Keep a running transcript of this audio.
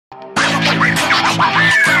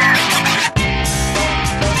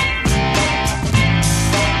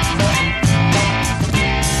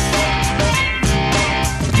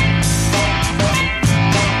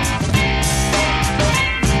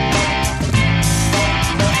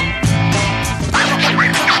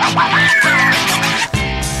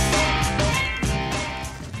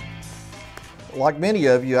like many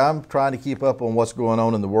of you, I'm trying to keep up on what's going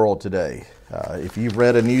on in the world today. If you've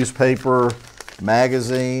read a newspaper,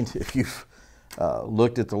 magazine, if you've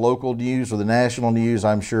looked at the local news or the national news,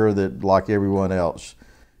 I'm sure that, like everyone else,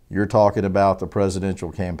 you're talking about the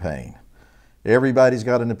presidential campaign. Everybody's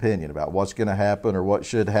got an opinion about what's going to happen or what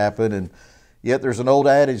should happen, and yet there's an old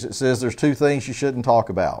adage that says there's two things you shouldn't talk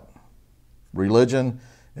about: religion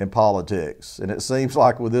and politics. And it seems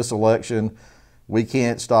like with this election, we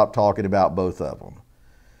can't stop talking about both of them.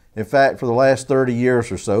 In fact, for the last 30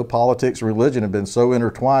 years or so, politics and religion have been so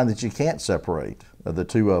intertwined that you can't separate the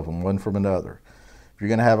two of them, one from another. If you're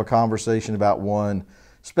going to have a conversation about one,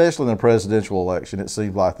 especially in the presidential election, it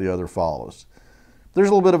seems like the other follows. There's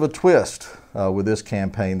a little bit of a twist with this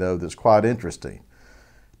campaign, though, that's quite interesting.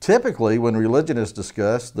 Typically, when religion is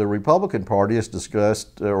discussed, the Republican Party is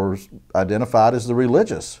discussed or identified as the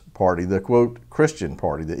religious party, the, quote, Christian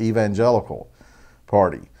party, the evangelical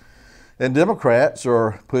party. And Democrats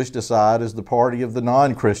are pushed aside as the party of the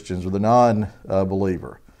non-Christians or the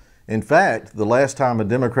non-believer. In fact, the last time a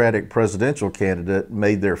Democratic presidential candidate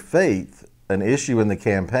made their faith an issue in the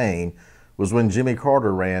campaign was when Jimmy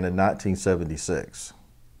Carter ran in 1976.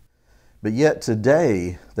 But yet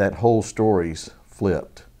today, that whole story's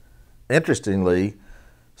flipped. Interestingly,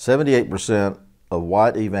 78% of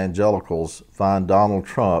white evangelicals find Donald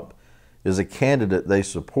Trump is a candidate they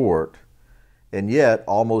support, and yet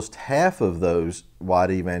almost half of those white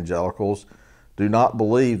evangelicals do not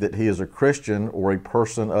believe that he is a Christian or a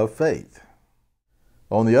person of faith.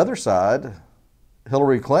 On the other side,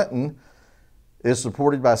 Hillary Clinton is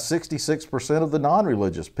supported by 66% of the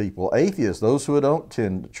non-religious people, atheists, those who don't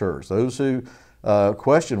attend church, those who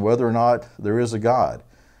question whether or not there is a God.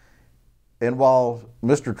 And while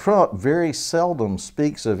Mr. Trump very seldom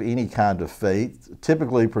speaks of any kind of faith,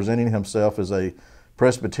 typically presenting himself as a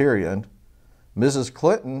Presbyterian, Mrs.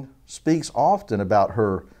 Clinton speaks often about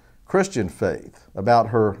her Christian faith, about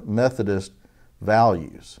her Methodist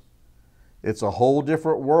values. It's a whole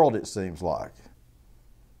different world, it seems like.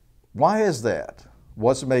 Why is that?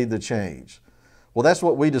 What's made the change? Well, that's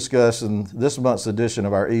what we discuss in this month's edition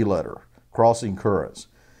of our e-letter, Crossing Currents.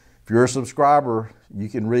 If you're a subscriber, you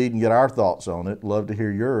can read and get our thoughts on it. Love to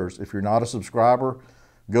hear yours. If you're not a subscriber,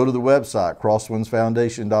 go to the website,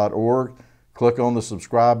 crosswindsfoundation.org, click on the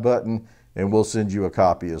subscribe button, and we'll send you a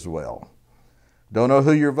copy as well. Don't know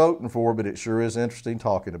who you're voting for, but it sure is interesting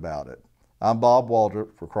talking about it. I'm Bob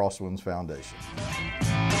Waldrep for Crosswinds Foundation.